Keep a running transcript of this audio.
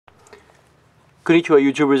Konnichiwa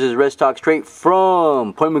YouTubers, this is Red Stock straight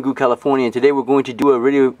from Point Mugu, California, and today we're going to do a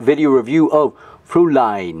video review of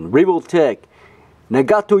Fräulein Revoltech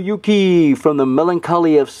Nagato Yuki from the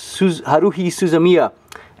Melancholy of Haruhi Suzumiya.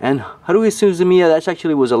 And Haruhi Suzumiya, that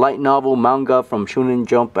actually was a light novel manga from Shonen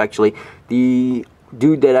Jump. Actually, the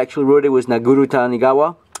dude that actually wrote it was Naguru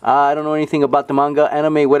Tanigawa. I don't know anything about the manga,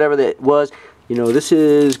 anime, whatever that was. You know, this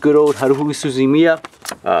is good old Haruhi Suzumiya.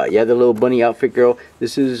 Yeah, the little bunny outfit girl.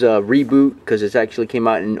 This is a reboot because it actually came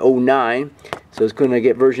out in 09. So it's going to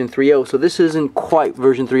get version 3.0. So this isn't quite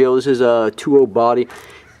version 3.0. This is a 2.0 body.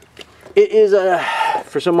 It is,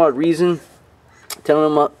 for some odd reason,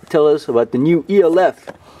 tell us about the new ELF.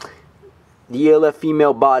 The ELF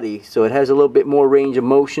female body. So it has a little bit more range of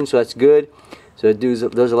motion, so that's good. So it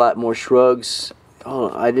does a lot more shrugs.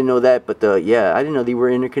 Oh, I didn't know that, but yeah, I didn't know they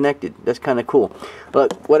were interconnected. That's kind of cool.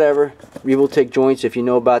 But whatever. Revoltech joints, if you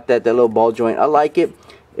know about that little ball joint, I like it.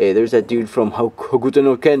 Hey, there's that dude from Hokuto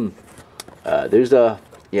no Ken. There's a,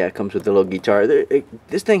 yeah, it comes with the little guitar.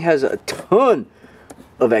 This thing has a ton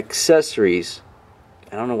of accessories.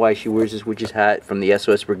 I don't know why she wears this witch's hat from the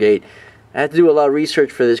SOS Brigade. I had to do a lot of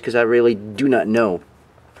research for this because I really do not know.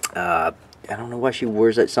 I don't know why she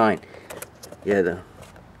wears that sign. Yeah, the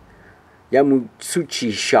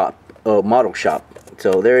Yamutsuchi shop, model shop.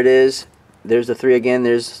 So there it is. There's the three again.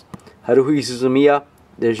 There's Haruhi Suzumiya.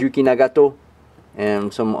 There's Yuki Nagato,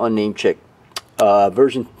 and some unnamed chick.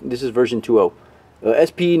 This is version 2.0.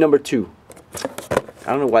 SP number 2.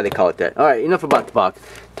 I don't know why they call it that. All right, enough about the box.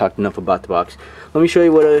 Talked enough about the box. Let me show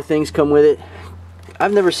you what other things come with it.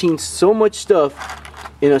 I've never seen so much stuff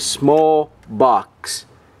in a small box.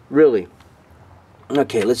 Really.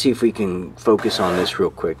 Okay, let's see if we can focus on this real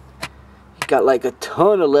quick. Got like a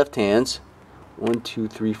ton of left hands. 1, 2,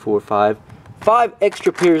 3, 4, 5. 5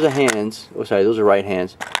 extra pairs of hands. Oh, sorry, those are right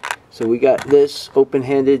hands. So we got this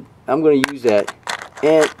open-handed. I'm going to use that.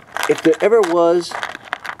 And if there ever was,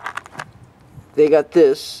 they got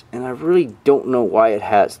this, and I really don't know why it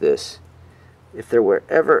has this. If there were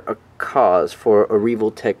ever a cause for a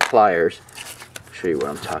Revoltech pliers, I'll show you what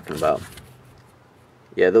I'm talking about.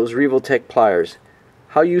 Yeah, those Revoltech pliers.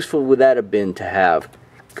 How useful would that have been to have?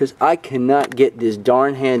 Because I cannot get this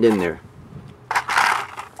darn hand in there.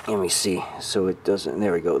 Let me see. So it doesn't.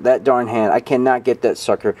 There we go. That darn hand. I cannot get that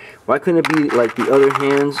sucker. Why couldn't it be like the other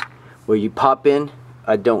hands where you pop in?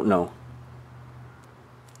 I don't know.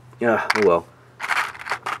 Yeah, well.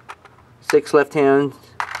 6 left hands,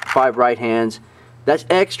 5 right hands. That's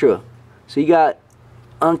extra. So you got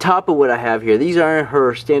on top of what I have here. These aren't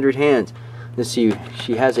her standard hands. Let's see.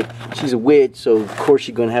 She's a witch, so of course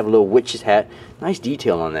she's gonna have a little witch's hat. Nice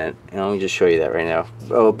detail on that. And let me just show you that right now.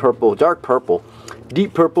 Oh, purple, dark purple,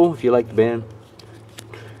 deep purple. If you like the band.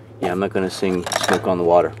 Yeah, I'm not gonna sing "Smoke on the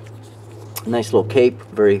Water." Nice little cape,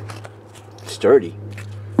 very sturdy.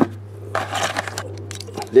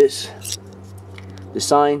 The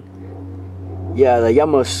sign. Yeah, the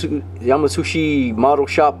Yamasushi model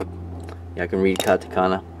shop. Yeah, I can read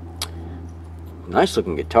katakana. Nice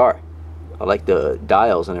looking guitar. I like the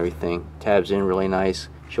dials and everything. Tabs in really nice.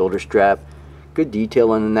 Shoulder strap. Good detail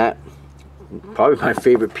on that. Probably my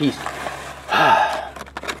favorite piece.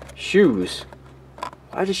 Shoes.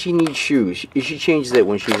 Why does she need shoes? She changes it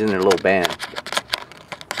when she's in her little band.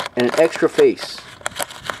 And an extra face.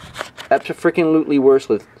 Absolutely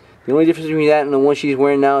worthless. The only difference between that and the one she's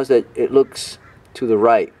wearing now is that it looks to the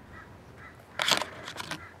right.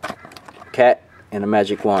 Cat and a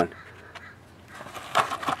magic wand.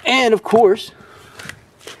 And of course,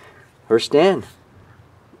 her stand.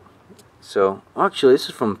 So actually, this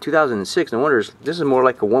is from 2006. No wonder this is more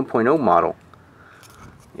like a 1.0 model.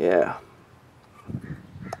 Yeah.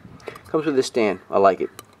 Comes with this stand. I like it.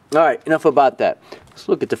 Alright, enough about that. Let's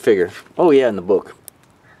look at the figure. Oh yeah, in the book.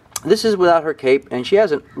 This is without her cape, and she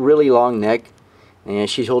has a really long neck. And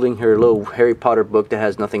she's holding her little Harry Potter book that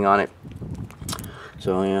has nothing on it.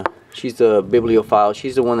 So yeah, she's the bibliophile.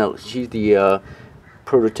 She's the one that, she's the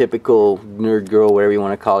prototypical nerd girl, whatever you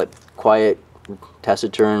want to call it. Quiet,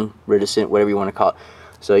 taciturn, reticent, whatever you want to call it.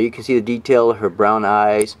 So you can see the detail, her brown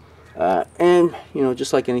eyes, and you know,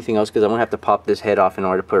 just like anything else, because I'm gonna have to pop this head off in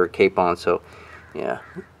order to put her cape on. So yeah,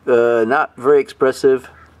 not very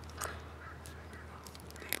expressive.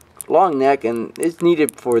 Long neck, and it's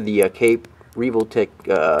needed for the cape.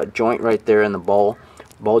 Revoltech joint right there in the ball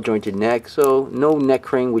jointed neck. So no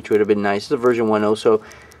neck ring, which would have been nice. It's a version 1.0. So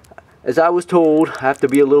as I was told, I have to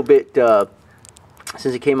be a little bit,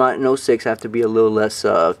 since it came out in 06, I have to be a little less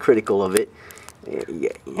critical of it.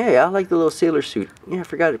 Yeah, I like the little sailor suit. Yeah, I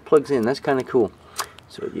forgot it plugs in. That's kind of cool.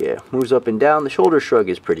 So yeah, moves up and down. The shoulder shrug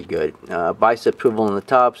is pretty good. Bicep swivel on the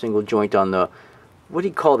top, single joint on the what do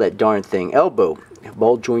you call that darn thing? Elbow.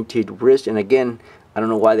 Ball jointed wrist. And again, I don't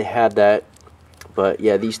know why they have that. But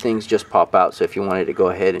yeah, these things just pop out. So if you wanted to go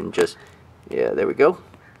ahead and just, yeah, there we go.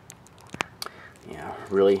 Yeah,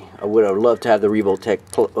 really, I would have loved to have the Revoltech,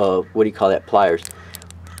 what do you call that, pliers.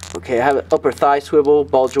 Okay, I have an upper thigh swivel,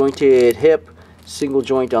 ball jointed hip, single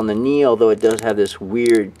joint on the knee, although it does have this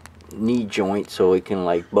weird knee joint so it can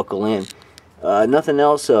like buckle in. Nothing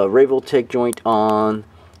else, Revoltech joint on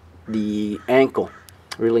the ankle.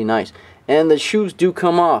 Really nice. And the shoes do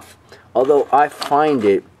come off, although I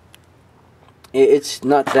find it's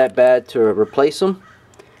not that bad to replace them.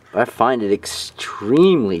 I find it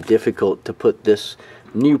extremely difficult to put this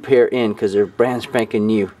new pair in because they're brand spanking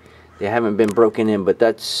new. They haven't been broken in, but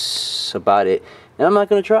that's about it. And I'm not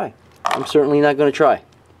going to try. I'm certainly not going to try.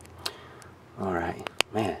 Alright,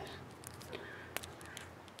 man.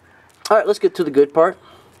 Alright, let's get to the good part.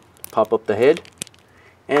 Pop up the head.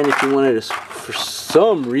 And if you wanted to, for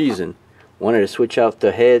some reason, wanted to switch out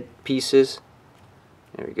the head pieces,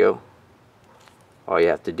 there we go. All you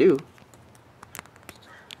have to do,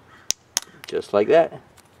 just like that,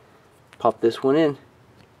 pop this one in.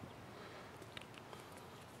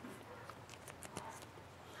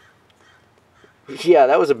 Yeah,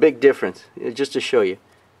 that was a big difference, just to show you.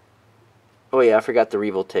 Oh yeah, I forgot the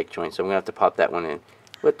Revoltech joint, so I'm going to have to pop that one in.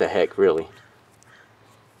 What the heck, really?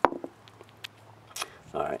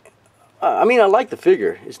 Alright. I mean, I like the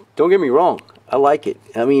figure. Don't get me wrong. I like it.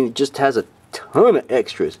 I mean, it just has a ton of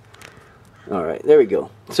extras. Alright, there we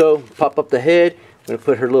go. So, pop up the head. I'm going to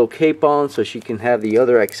put her little cape on so she can have the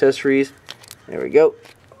other accessories. There we go.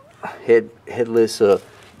 Headless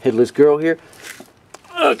girl here.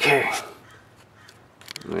 Okay.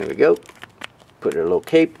 There we go. Put her little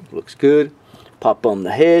cape. Looks good. Pop on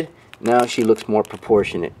the head. Now she looks more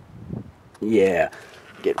proportionate. Yeah.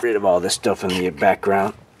 Get rid of all this stuff in the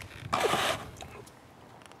background.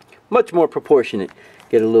 Much more proportionate.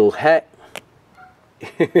 Get a little hat.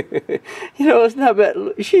 You know, it's not bad.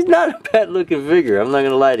 She's not a bad looking figure. I'm not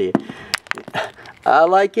going to lie to you. I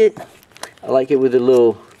like it. I like it with a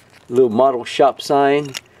little model shop sign.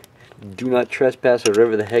 Do not trespass, or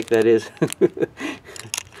whatever the heck that is.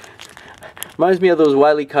 Reminds me of those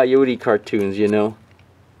Wile E. Coyote cartoons, you know.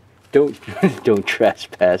 Don't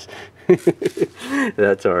trespass.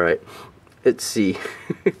 That's alright. Let's see.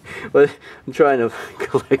 Well, I'm trying to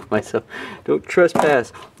collect myself. Don't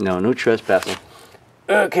trespass. No trespassing.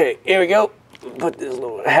 Okay, here we go. Put this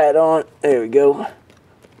little hat on. There we go.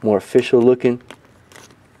 More official looking.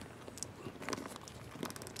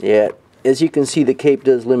 Yeah, as you can see, the cape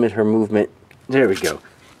does limit her movement. There we go.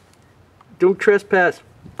 Don't trespass.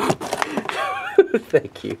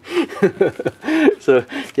 Thank you. So,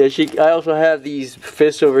 yeah, I also have these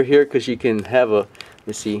fists over here because she can have a,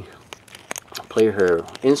 let's see, play her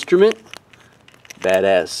instrument.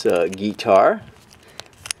 Badass guitar.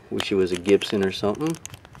 Wish it was a Gibson or something.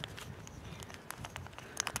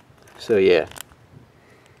 So, yeah.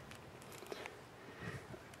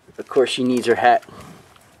 Of course, she needs her hat.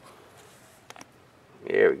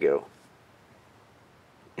 There we go.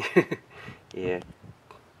 Yeah.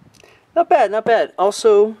 Not bad, not bad.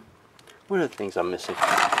 Also, what are the things I'm missing?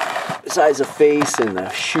 Besides the face and the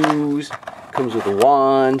shoes, comes with a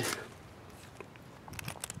wand.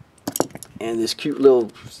 And this cute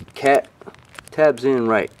little cat tabs in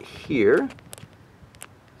right here.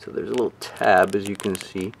 So there's a little tab, as you can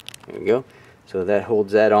see. There we go. So that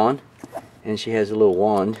holds that on. And she has a little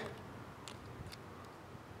wand.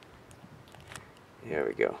 There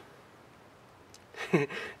we go.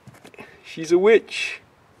 She's a witch.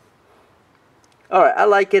 Alright, I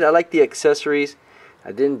like it. I like the accessories.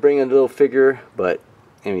 I didn't bring a little figure, but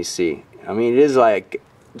let me see. I mean, it is like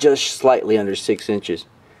just slightly under 6 inches.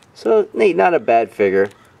 So, not a bad figure.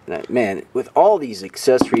 Man, with all these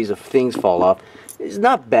accessories, if things fall off, it's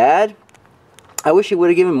not bad. I wish it would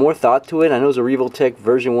have given more thought to it. I know it's a Revoltech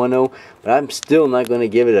version 1.0, but I'm still not going to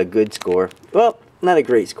give it a good score. Well, not a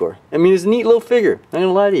great score. I mean, it's a neat little figure. I'm not going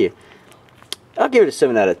to lie to you. I'll give it a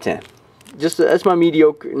 7 out of 10. Just that's my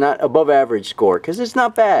mediocre, not above average score, because it's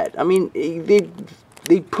not bad. I mean,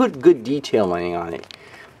 they put good detailing on it,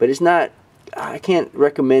 but it's not. I can't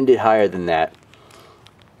recommend it higher than that.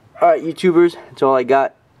 All right, YouTubers, that's all I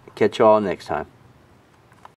got. Catch y'all next time.